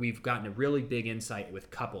so we've gotten a really big insight with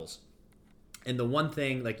couples. And the one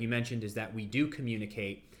thing, like you mentioned, is that we do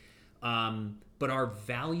communicate, but our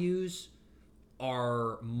values,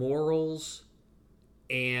 our morals,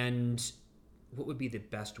 and what would be the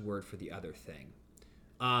best word for the other thing?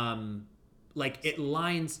 like it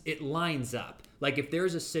lines up. Like if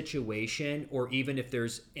there's a situation, or even if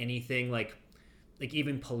there's anything like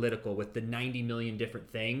even political with the 90 million different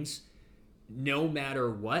things, no matter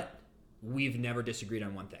what, we've never disagreed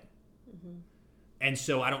on one thing. Mm-hmm. And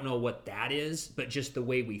so I don't know what that is, but just the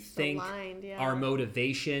way we think, aligned, yeah. Our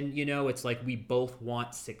motivation, it's like we both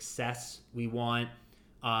want success. We want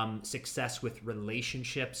success with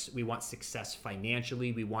relationships. We want success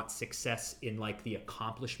financially. We want success in like the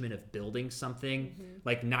accomplishment of building something. Mm-hmm.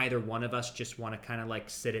 Like neither one of us just want to kind of like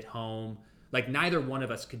sit at home. Like neither one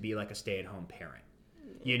of us could be like a stay-at-home parent.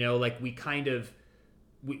 Like we kind of,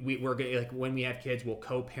 we're like when we have kids, we'll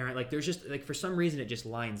co-parent. Like there's just like for some reason it just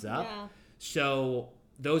lines up. Yeah. So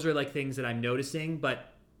those are like things that I'm noticing,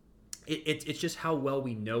 but it's just how well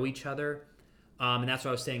we know each other. And that's what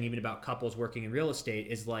I was saying even about couples working in real estate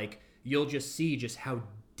is like, you'll just see just how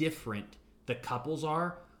different the couples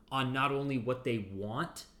are on not only what they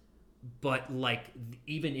want, but like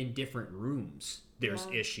even in different rooms, there's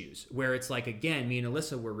issues where it's like, again, me and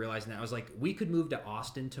Alyssa were realizing that. I was like, we could move to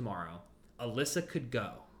Austin tomorrow. Alyssa could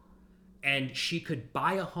go and she could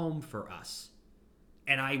buy a home for us.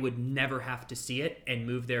 And I would never have to see it and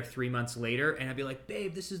move there 3 months later. And I'd be like,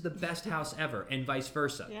 babe, this is the best house ever. And vice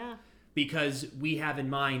versa. Yeah. Because we have in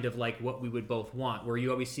mind of like what we would both want, where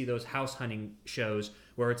you always see those house hunting shows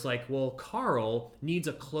where it's like, well, Carl needs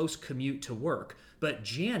a close commute to work, but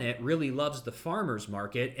Janet really loves the farmer's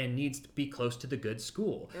market and needs to be close to the good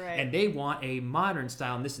school. Right. And they want a modern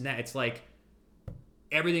style and this and that. It's like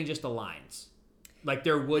everything just aligns. Like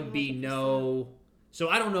there would be 100%. No... So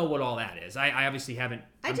I don't know what all that is. I obviously haven't.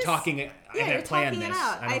 I haven't planned this.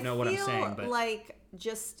 I don't know what I'm saying. But like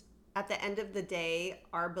just at the end of the day,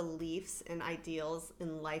 our beliefs and ideals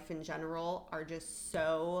in life in general are just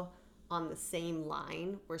so on the same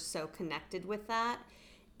line. We're so connected with that.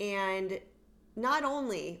 And not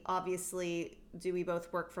only, obviously, do we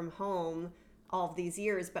both work from home all of these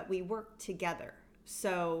years, but we work together.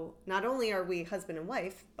 So not only are we husband and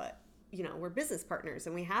wife, but we're business partners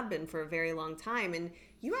and we have been for a very long time. And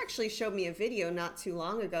you actually showed me a video not too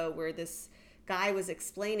long ago where this guy was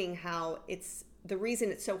explaining how the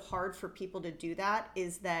reason it's so hard for people to do that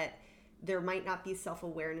is that there might not be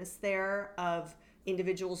self-awareness there of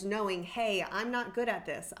individuals knowing, hey, I'm not good at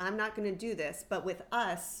this. I'm not going to do this. But with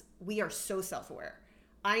us, we are so self-aware.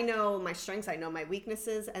 I know my strengths. I know my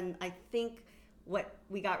weaknesses. And I think what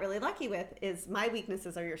we got really lucky with is my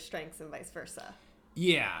weaknesses are your strengths and vice versa.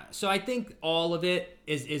 Yeah, so I think all of it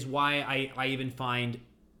is why I even find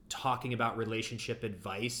talking about relationship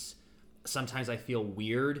advice, sometimes I feel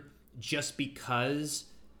weird just because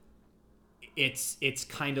it's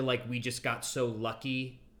kind of like we just got so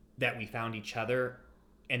lucky that we found each other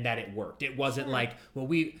and that it worked. It wasn't like, well,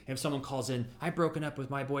 if someone calls in, I've broken up with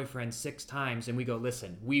my boyfriend 6 times and we go,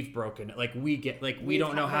 listen, we've broken, like we get, like we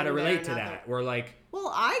don't know how to relate to that. We're like,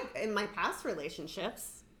 well, in my past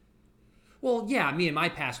relationships, well, yeah, me and my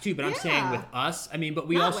past too, but I'm saying with us, I mean, but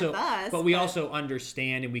we also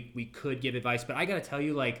understand and we could give advice, but I got to tell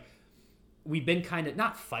you, like, we've been kind of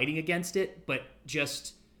not fighting against it, but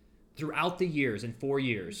just throughout the years and 4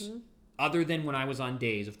 years, other than when I was on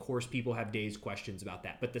Days, of course, people have Days questions about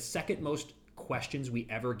that. But the second most questions we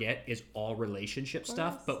ever get is all relationship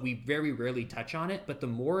stuff, but we very rarely touch on it. But the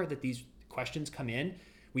more that these questions come in,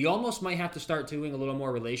 we almost might have to start doing a little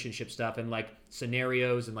more relationship stuff and like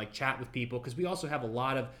scenarios and like chat with people, because we also have a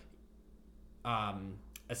lot of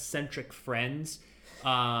eccentric friends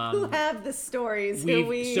who have the stories.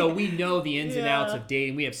 So we know the ins and outs of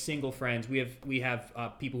dating. We have single friends. We have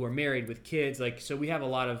people who are married with kids. Like, so we have a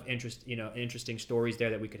lot of interesting stories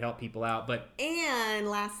there that we could help people out. And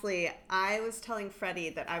lastly, I was telling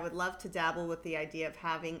Freddie that I would love to dabble with the idea of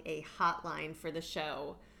having a hotline for the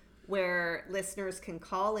show, where listeners can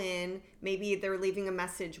call in. Maybe they're leaving a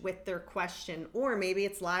message with their question, or maybe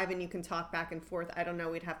it's live and you can talk back and forth. I don't know.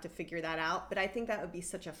 We'd have to figure that out. But I think that would be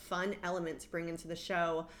such a fun element to bring into the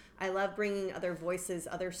show. I love bringing other voices,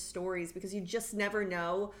 other stories, because you just never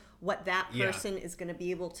know what that person is going to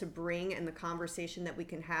be able to bring, and the conversation that we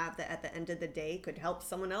can have that at the end of the day could help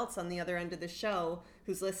someone else on the other end of the show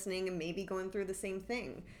who's listening and maybe going through the same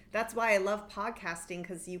thing. That's why I love podcasting,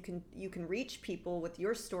 because you can reach people with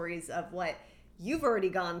your stories of what you've already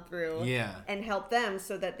gone through and help them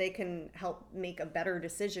so that they can help make a better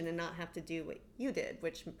decision and not have to do what you did,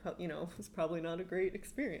 which, was probably not a great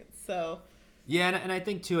experience. So yeah, and I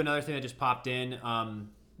think too, another thing that just popped in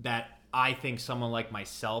that I think someone like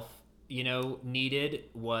myself, needed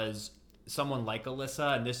was someone like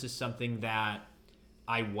Alyssa. And this is something that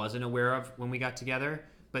I wasn't aware of when we got together,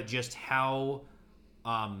 but just how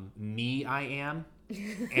me I am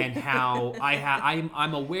and how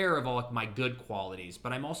I'm aware of all my good qualities,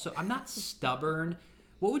 but I'm not stubborn.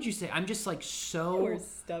 What would you say? I'm just like so You're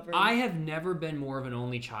stubborn. I have never been more of an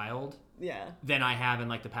only child than I have in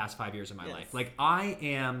like the past 5 years of my life. Like I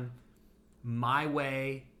am my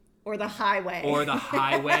way or the highway.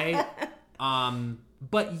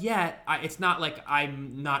 But yet, it's not like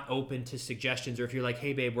I'm not open to suggestions, or if you're like,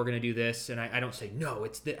 hey, babe, we're going to do this, and I don't say, no,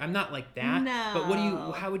 I'm not like that. No.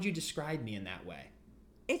 But how would you describe me in that way?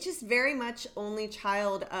 It's just very much only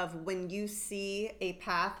child of when you see a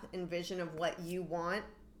path and vision of what you want,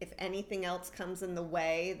 if anything else comes in the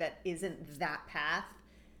way that isn't that path,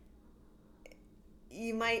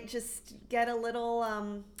 you might just get a little,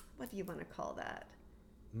 what do you want to call that?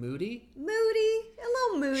 Moody? A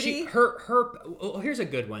little moody. Here's a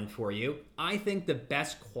good one for you. I think the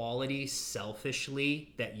best quality,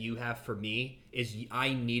 selfishly, that you have for me is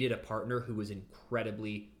I needed a partner who was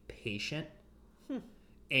incredibly patient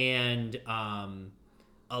and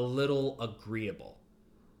a little agreeable.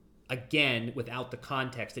 Again, without the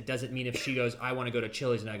context, it doesn't mean if she goes, I want to go to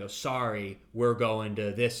Chili's, and I go, sorry, we're going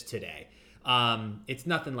to this today. It's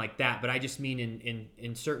nothing like that, but I just mean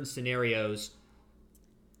in certain scenarios.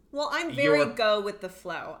 Well, I'm very go with the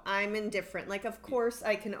flow. I'm indifferent. Like, of course,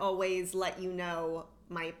 I can always let you know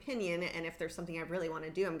my opinion, and if there's something I really want to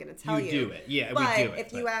do, I'm going to tell you. You do it. Yeah, but we do it.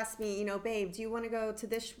 If you ask me, babe, do you want to go to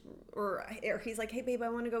this? Or he's like, hey, babe, I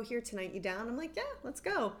want to go here tonight. You down? I'm like, yeah, let's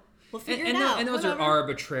go. We'll figure it out. And those are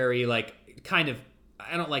arbitrary, like, kind of,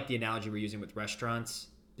 I don't like the analogy we're using with restaurants,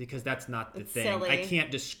 because that's not the thing. Silly. I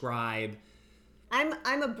can't describe.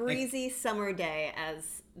 I'm a breezy summer day,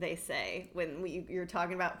 as they say when you're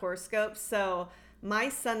talking about horoscopes. So my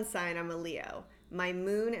sun sign, I'm a Leo. My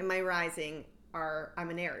moon and my rising I'm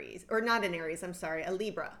an Aries, or not an Aries. I'm sorry, a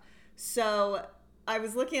Libra. So I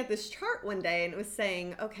was looking at this chart one day, and it was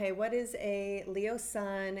saying, okay, what is a Leo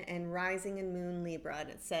sun and rising and moon Libra? And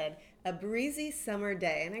it said a breezy summer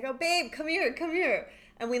day. And I go, babe, come here.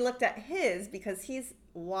 And we looked at his because he's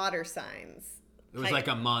water signs. It was like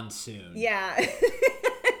a monsoon. Yeah.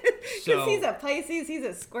 Because he's a Pisces, he's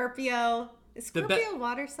a Scorpio. Is Scorpio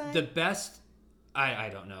water sign? The best, I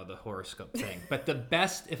don't know the horoscope thing, but the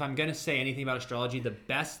best, if I'm going to say anything about astrology, the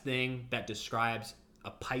best thing that describes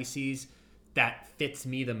a Pisces that fits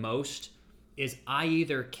me the most is I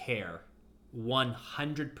either care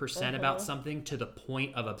 100% about something to the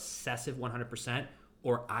point of obsessive 100%,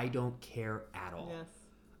 or I don't care at all. Yes.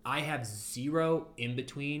 I have zero in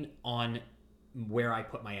between on where I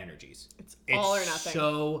put my energies. It's all or nothing.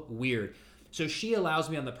 So weird. So she allows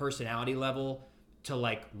me on the personality level to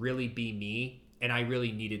like really be me, and I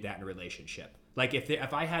really needed that in a relationship. Like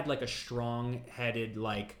if I had like a strong-headed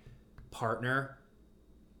like partner,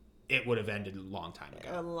 it would have ended a long time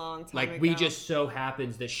ago. A long time ago. Like we just so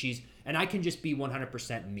happens that and I can just be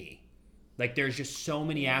 100% me. Like there's just so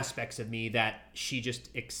many aspects of me that she just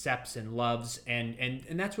accepts and loves, and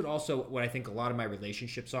that's what I think a lot of my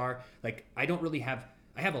relationships are. Like I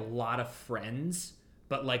have a lot of friends,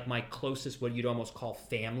 but like my closest, what you'd almost call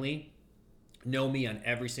family, know me on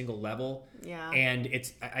every single level. Yeah. And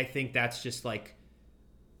I think that's just like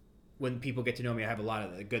when people get to know me, I have a lot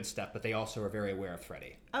of the good stuff, but they also are very aware of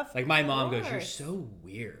Freddie. Like my mom goes, "You're so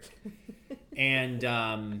weird," and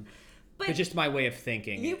it's just my way of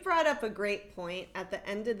thinking. You brought up a great point. At the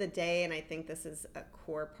end of the day, and I think this is a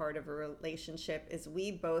core part of a relationship, is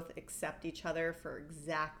we both accept each other for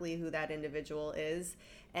exactly who that individual is.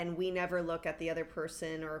 And we never look at the other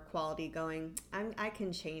person or quality going, I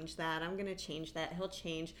can change that. I'm going to change that. He'll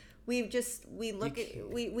change. We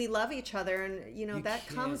love each other. And, that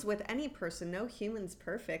comes with any person. No human's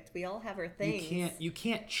perfect. We all have our things. You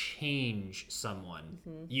can't change someone.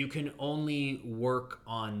 Mm-hmm. You can only work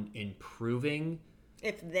on improving.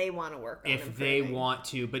 If they want to work on improving. If they want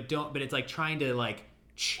to, but it's like trying to like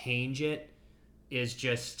change it is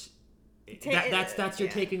just... That's you're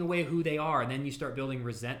taking away who they are, and then you start building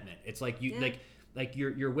resentment. It's like like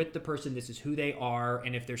you're with the person, this is who they are,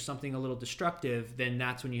 and if there's something a little destructive, then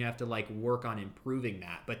that's when you have to like work on improving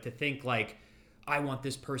that. But to think like, I want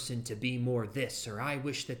this person to be more this, or I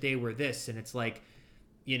wish that they were this, and it's like,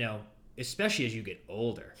 especially as you get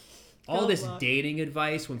older, all this dating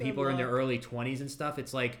advice when people are in their early 20s and stuff,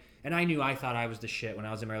 it's like, and I thought I was the shit when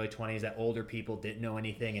I was in my early 20s, that older people didn't know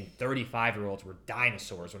anything, and 35-year-olds were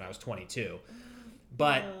dinosaurs when I was 22.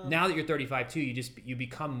 But now that you're 35 too, you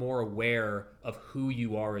become more aware of who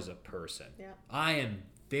you are as a person. Yeah. I am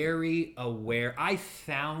very aware. I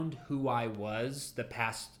found who I was the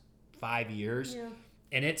past 5 years,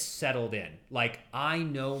 and it's settled in. Like, I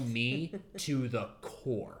know me to the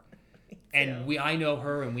core. And I know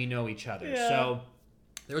her, and we know each other. Yeah. So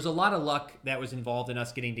There was a lot of luck that was involved in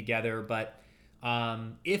us getting together, but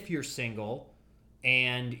if you're single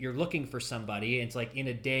and you're looking for somebody, it's like in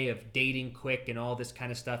a day of dating quick and all this kind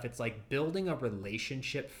of stuff, it's like building a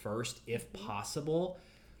relationship first, if possible,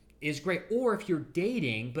 is great. Or if you're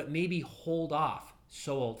dating, but maybe hold off.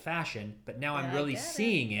 So old-fashioned, but now I'm really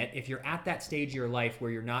seeing it. If you're at that stage of your life where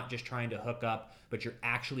you're not just trying to hook up, but you're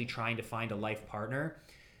actually trying to find a life partner,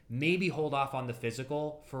 maybe hold off on the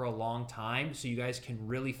physical for a long time so you guys can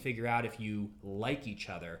really figure out if you like each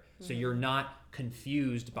other. So you're not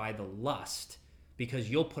confused by the lust, because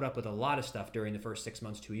you'll put up with a lot of stuff during the first 6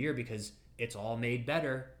 months to a year because it's all made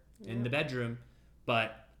better in the bedroom.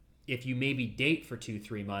 But if you maybe date for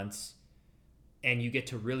 2-3 months and you get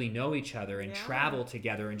to really know each other and travel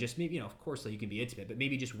together and just maybe, of course, like you can be intimate, but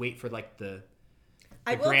maybe just wait for like the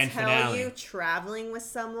grand finale. I will tell you, traveling with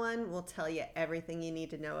someone will tell you everything you need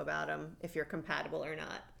to know about them if you're compatible or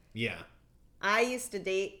not. Yeah. I used to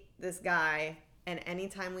date this guy, and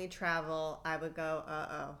anytime we travel, I would go,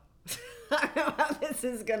 uh-oh. I don't know how this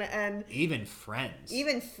is going to end. Even friends.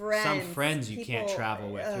 Some friends you can't travel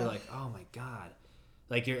with. You're like, oh my God.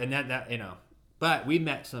 Like and that but we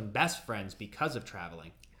met some best friends because of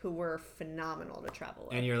traveling. Who were phenomenal to travel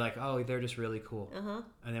with. And you're like, oh, they're just really cool. Uh-huh.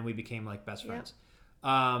 And then we became like best friends.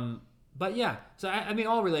 But yeah, so I mean,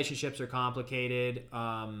 all relationships are complicated.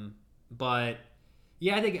 But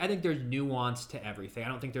yeah, I think there's nuance to everything. I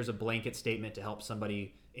don't think there's a blanket statement to help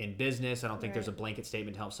somebody in business. I don't think there's a blanket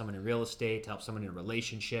statement to help someone in real estate, to help someone in a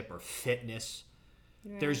relationship or fitness.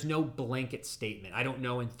 Right. There's no blanket statement. I don't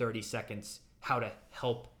know in 30 seconds how to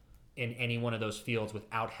help in any one of those fields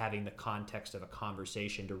without having the context of a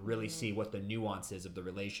conversation to really see what the nuance is of the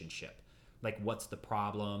relationship. Like, what's the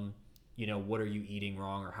problem? What are you eating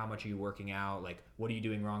wrong, or how much are you working out? Like, what are you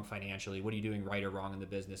doing wrong financially? What are you doing right or wrong in the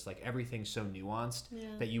business? Like, everything's so nuanced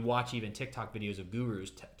that you watch even TikTok videos of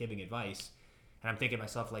gurus giving advice. And I'm thinking to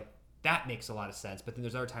myself, like, that makes a lot of sense. But then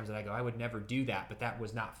there's other times that I go, I would never do that, but that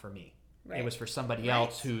was not for me. Right. It was for somebody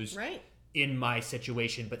else who's in my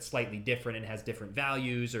situation, but slightly different and has different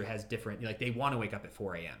values or has different, like, they want to wake up at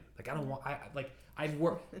 4 a.m. Like, I don't want, I've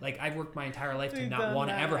worked my entire life to not want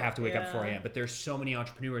to ever have to wake up at 4 a.m. But there's so many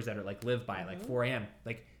entrepreneurs that are like, live by like 4 a.m.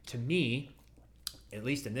 Like, to me, at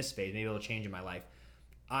least in this phase, maybe it'll change in my life,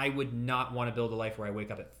 I would not want to build a life where I wake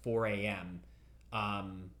up at 4 a.m.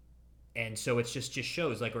 And so it's just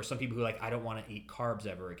shows, like, or some people who like, I don't want to eat carbs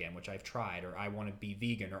ever again, which I've tried, or I want to be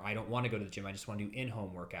vegan, or I don't want to go to the gym, I just want to do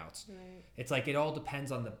in-home workouts. Right. It's like, it all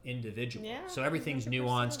depends on the individual. Yeah, so everything's 100%.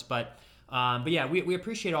 Nuanced, but yeah, we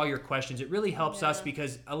appreciate all your questions. It really helps us,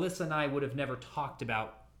 because Alyssa and I would have never talked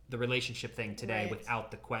about the relationship thing today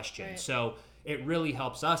without the question. Right. So it really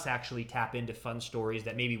helps us actually tap into fun stories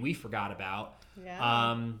that maybe we forgot about.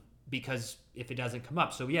 Yeah. Because if it doesn't come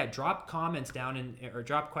up. So yeah, drop comments down or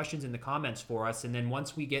drop questions in the comments for us. And then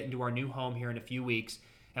once we get into our new home here in a few weeks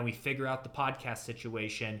and we figure out the podcast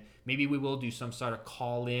situation, maybe we will do some sort of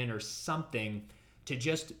call in or something to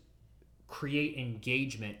just create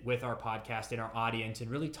engagement with our podcast and our audience and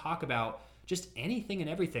really talk about just anything and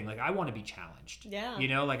everything. Like, I want to be challenged. Yeah.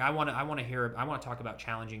 Like, I want to talk about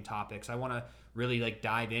challenging topics. I want to really like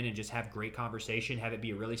dive in and just have great conversation, have it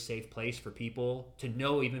be a really safe place for people to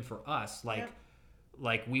know, even for us, like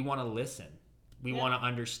we want to listen. We want to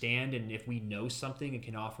understand, and if we know something and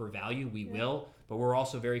can offer value, we will. But we're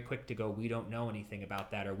also very quick to go, we don't know anything about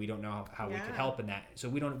that, or we don't know how we could help in that. So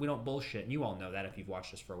we don't bullshit, and you all know that if you've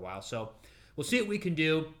watched us for a while. So we'll see what we can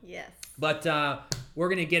do. Yes. But we're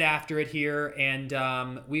gonna get after it here,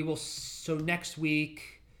 and we will. So next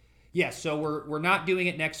week. Yes, so we're not doing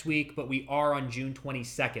it next week, but we are on June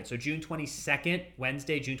 22nd. So June 22nd,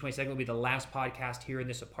 Wednesday, June 22nd will be the last podcast here in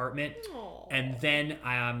this apartment. Aww. And then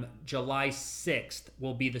July 6th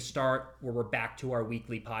will be the start where we're back to our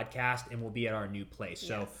weekly podcast, and we'll be at our new place.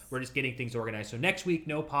 So we're just getting things organized. So next week,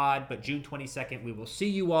 no pod, but June 22nd, we will see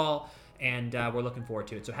you all, and we're looking forward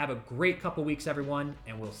to it. So have a great couple weeks, everyone,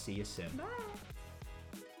 and we'll see you soon. Bye.